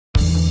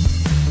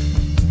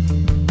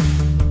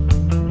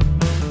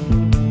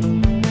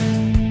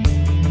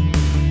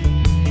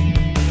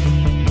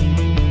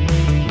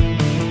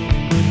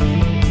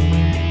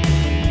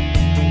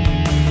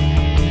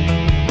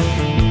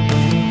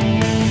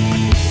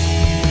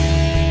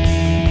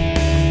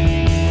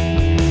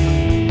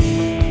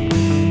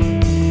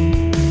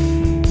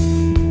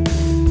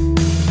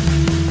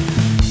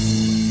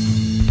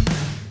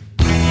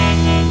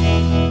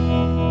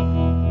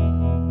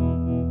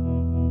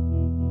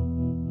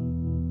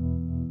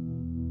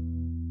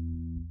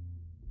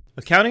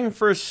Accounting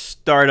for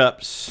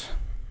startups.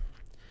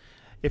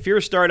 If you're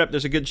a startup,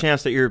 there's a good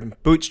chance that you're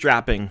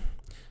bootstrapping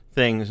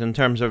things in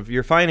terms of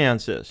your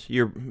finances.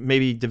 You're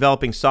maybe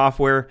developing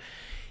software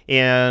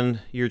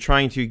and you're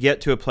trying to get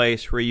to a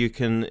place where you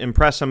can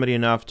impress somebody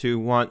enough to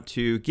want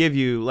to give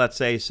you, let's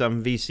say,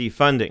 some VC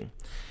funding.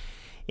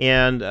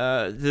 And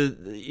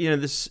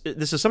this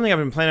is something I've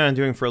been planning on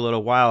doing for a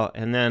little while,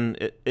 and then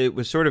it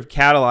was sort of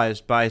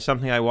catalyzed by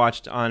something I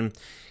watched on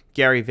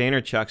Gary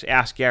Vaynerchuk's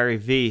Ask Gary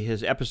V,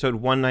 his episode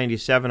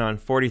 197 on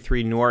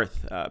 43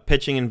 North,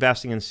 pitching,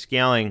 investing, and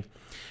scaling.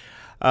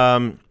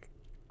 And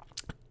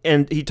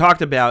he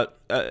talked about,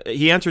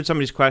 he answered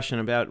somebody's question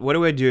about what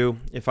do I do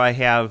if I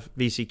have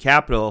VC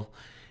capital,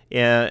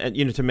 and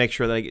to make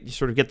sure that I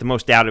sort of get the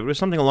most out of it. It was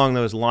something along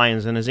those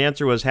lines, and his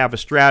answer was have a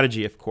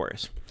strategy, of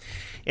course.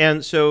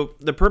 And so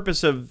the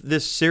purpose of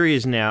this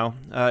series now,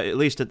 at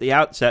least at the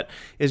outset,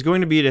 is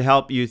going to be to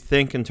help you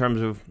think in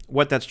terms of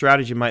what that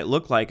strategy might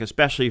look like,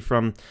 especially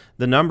from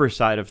the number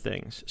side of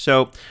things.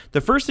 So the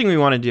first thing we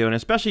want to do, and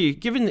especially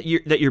given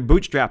that you're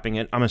bootstrapping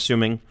it, I'm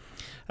assuming,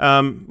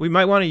 we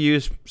might want to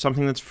use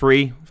something that's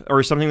free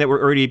or something that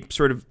we're already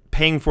sort of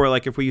paying for,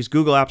 like if we use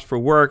Google Apps for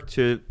work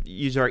to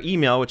use our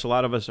email, which a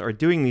lot of us are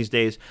doing these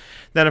days.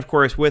 Then, of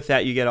course, with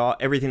that, you get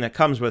everything that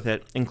comes with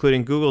it,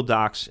 including Google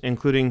Docs,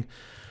 including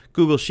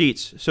Google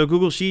Sheets. So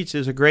Google Sheets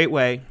is a great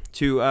way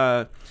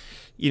to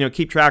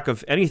keep track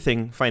of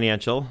anything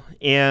financial,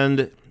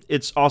 and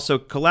it's also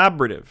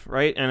collaborative,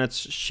 right? And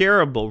it's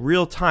shareable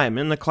real time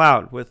in the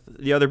cloud with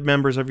the other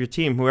members of your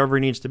team,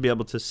 whoever needs to be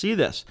able to see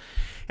this.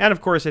 And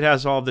of course, it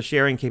has all of the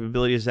sharing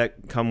capabilities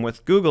that come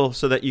with Google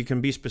so that you can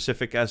be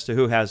specific as to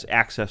who has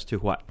access to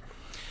what.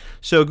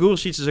 So Google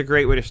Sheets is a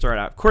great way to start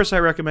out. Of course, I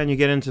recommend you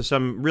get into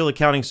some real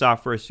accounting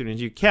software as soon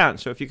as you can.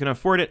 So if you can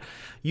afford it,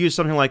 use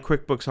something like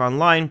QuickBooks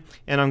Online,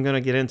 and I'm going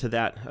to get into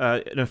that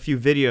in a few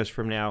videos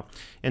from now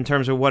in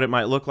terms of what it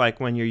might look like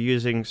when you're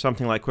using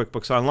something like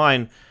QuickBooks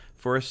Online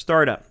for a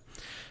startup.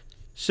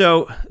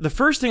 So the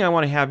first thing I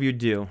want to have you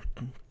do,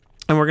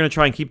 and we're going to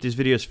try and keep these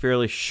videos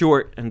fairly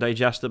short and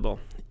digestible,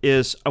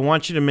 is I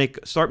want you to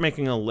start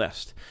making a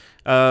list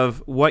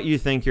of what you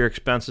think your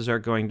expenses are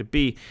going to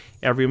be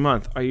every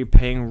month. Are you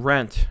paying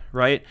rent,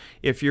 right?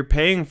 If you're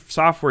paying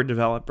software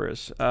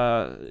developers,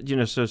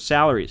 so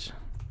salaries,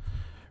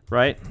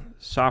 right?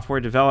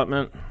 Software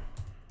development.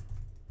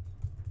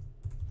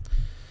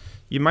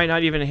 You might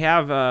not even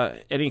have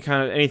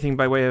anything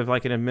by way of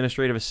like an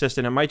administrative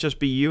assistant. It might just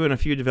be you and a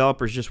few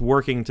developers just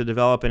working to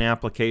develop an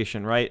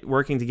application, right?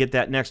 Working to get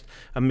that next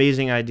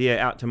amazing idea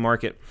out to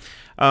market.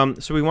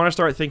 So we want to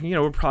start thinking,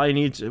 we're going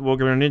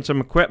to need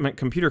some equipment,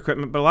 computer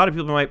equipment, but a lot of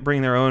people might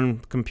bring their own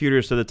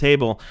computers to the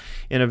table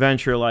in a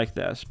venture like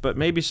this. But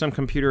maybe some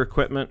computer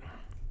equipment,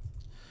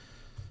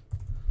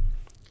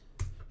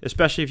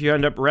 especially if you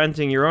end up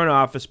renting your own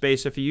office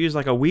space. If you use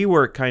like a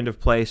WeWork kind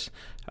of place,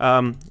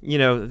 then you're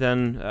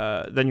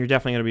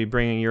definitely going to be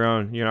bringing your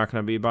own. You're not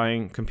going to be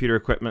buying computer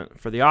equipment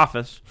for the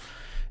office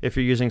if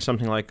you're using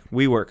something like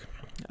WeWork.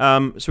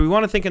 So we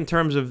want to think in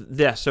terms of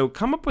this. So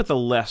come up with a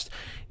list.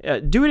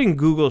 Do it in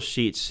Google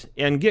Sheets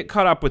and get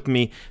caught up with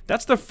me.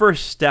 That's the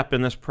first step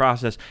in this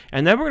process.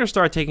 And then we're going to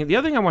start taking the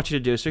other thing I want you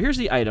to do. So here's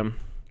the item,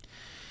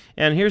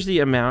 and here's the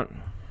amount.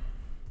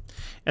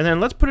 And then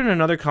let's put in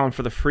another column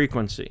for the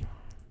frequency.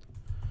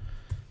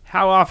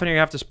 How often do you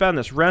have to spend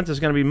this? Rent is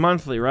going to be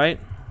monthly, right?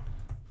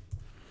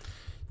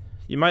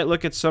 You might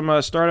look at some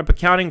startup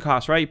accounting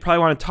costs, right? You probably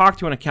want to talk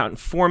to an accountant,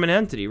 form an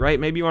entity, right?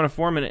 Maybe you want to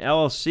form an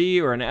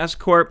LLC or an S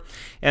Corp.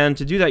 And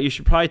to do that, you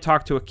should probably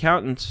talk to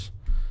accountants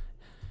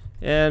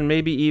and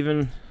maybe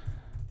even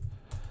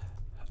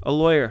a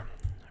lawyer,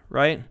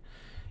 right?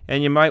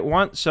 And you might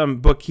want some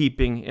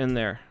bookkeeping in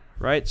there,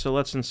 right? So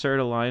let's insert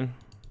a line.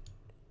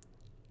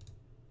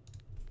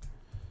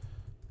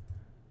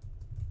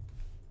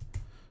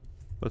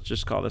 Let's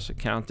just call this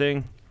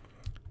accounting.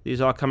 These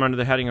all come under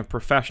the heading of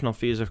professional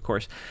fees, of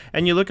course.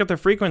 And you look at the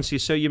frequency.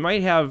 So you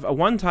might have a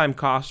one-time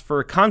cost for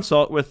a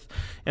consult with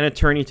an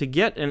attorney to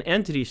get an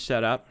entity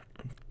set up.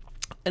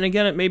 And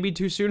again, it may be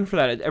too soon for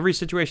that. Every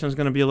situation is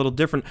going to be a little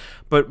different.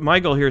 But my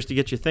goal here is to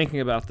get you thinking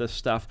about this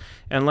stuff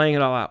and laying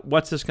it all out.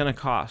 What's this going to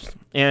cost?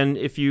 And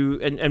if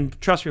you and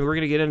trust me, we're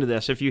going to get into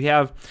this. If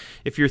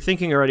you're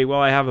thinking already,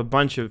 well, I have a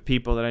bunch of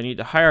people that I need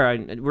to hire,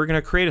 we're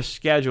going to create a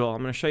schedule.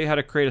 I'm going to show you how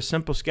to create a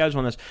simple schedule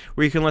on this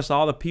where you can list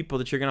all the people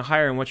that you're going to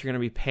hire and what you're going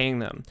to be paying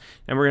them.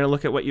 And we're going to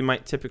look at what you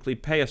might typically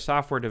pay a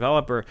software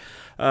developer.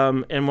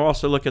 And we'll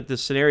also look at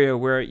this scenario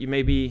where you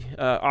may be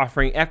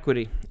offering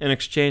equity in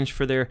exchange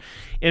for their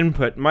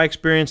input. My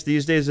experience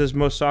these days is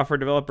most software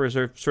developers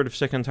are sort of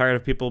sick and tired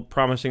of people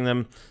promising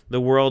them the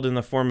world in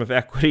the form of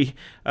equity,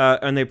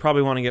 and they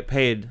probably want to get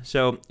paid.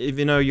 So if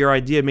your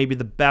idea may be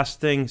the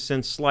best thing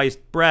since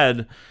sliced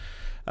bread,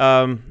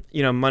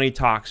 money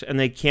talks, and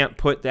they can't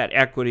put that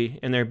equity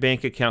in their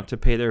bank account to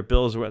pay their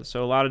bills with.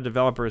 So a lot of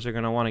developers are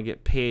going to want to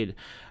get paid.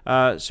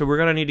 So we're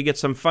going to need to get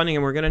some funding,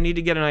 and we're going to need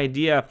to get an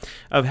idea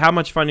of how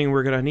much funding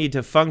we're going to need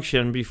to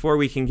function before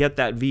we can get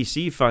that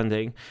VC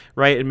funding,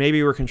 right? And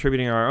maybe we're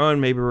contributing our own,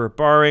 maybe we're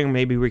borrowing,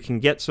 maybe we can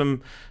get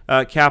some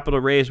capital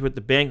raised with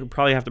the bank. We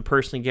probably have to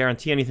personally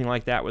guarantee anything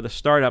like that with a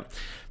startup.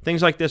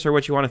 Things like this are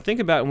what you want to think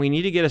about, and we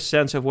need to get a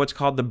sense of what's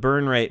called the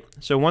burn rate.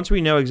 So once we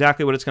know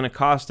exactly what it's going to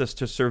cost us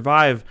to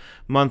survive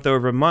month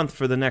over month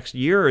for the next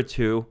year or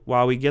two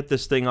while we get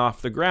this thing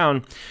off the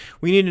ground,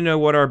 we need to know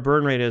what our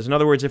burn rate is. In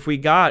other words, if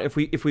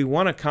we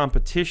won a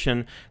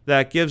competition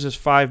that gives us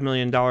 $5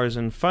 million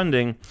in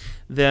funding,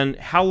 then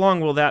how long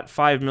will that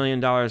 $5 million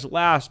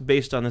last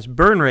based on this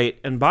burn rate?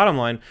 And bottom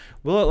line,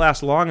 will it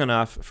last long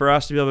enough for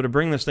us to be able to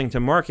bring this thing to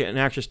market and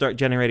actually start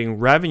generating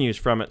revenues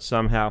from it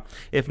somehow,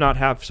 if not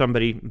have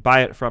somebody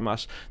buy it from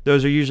us?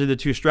 Those are usually the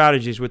two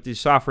strategies with these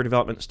software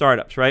development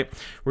startups, right?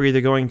 We're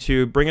either going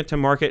to bring it to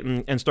market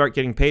and start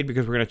getting paid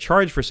because we're going to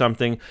charge for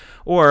something,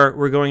 or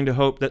we're going to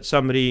hope that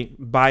somebody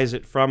buys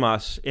it from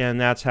us,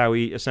 and that's how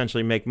we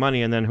essentially make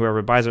money. And then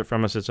whoever buys it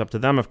from us, it's up to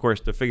them, of course,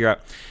 to figure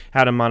out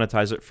how to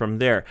monetize it from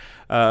there.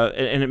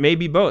 And it may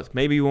be both.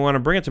 Maybe we want to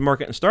bring it to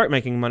market and start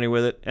making money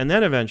with it, and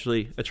then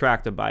eventually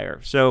attract a buyer.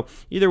 So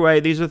either way,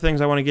 these are things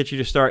I want to get you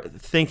to start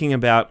thinking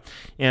about,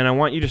 and I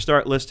want you to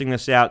start listing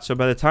this out. So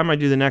by the time I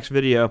do the next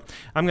video,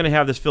 I'm going to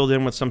have this filled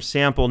in with some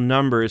sample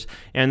numbers,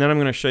 and then I'm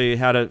going to show you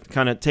how to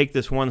kind of take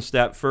this one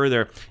step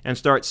further and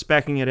start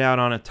speccing it out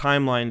on a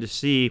timeline to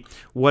see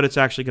what it's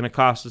actually going to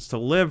cost us to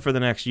live for the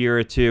next year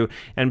or two,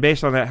 and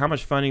based on that, how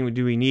much funding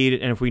do we need,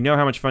 and if we know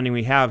how much funding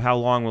we have, how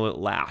long will it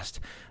last?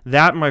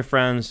 That, my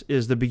friends,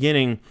 is the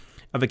beginning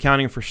of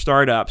accounting for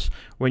startups.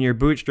 When you're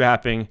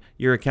bootstrapping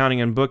your accounting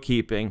and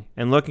bookkeeping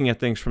and looking at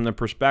things from the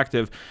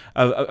perspective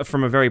of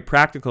from a very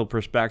practical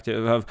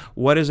perspective of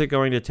what is it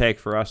going to take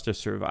for us to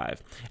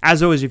survive.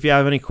 As always, if you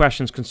have any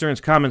questions, concerns,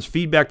 comments,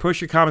 feedback,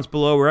 post your comments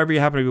below wherever you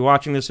happen to be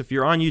watching this. If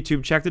you're on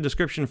YouTube, check the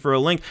description for a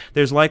link.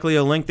 There's likely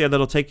a link there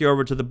that'll take you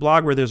over to the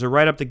blog where there's a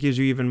write-up that gives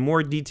you even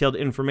more detailed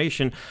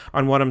information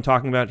on what I'm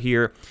talking about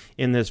here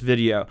in this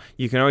video.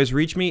 You can always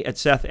reach me at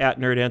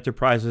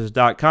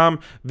seth@nerdenterprises.com.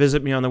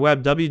 Visit me on the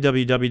web,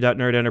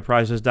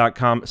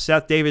 www.nerdenterprises.com,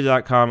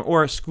 sethdavid.com,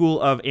 or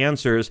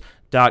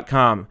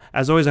schoolofanswers.com.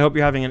 As always, I hope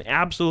you're having an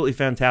absolutely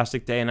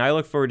fantastic day, and I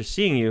look forward to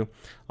seeing you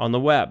on the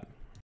web.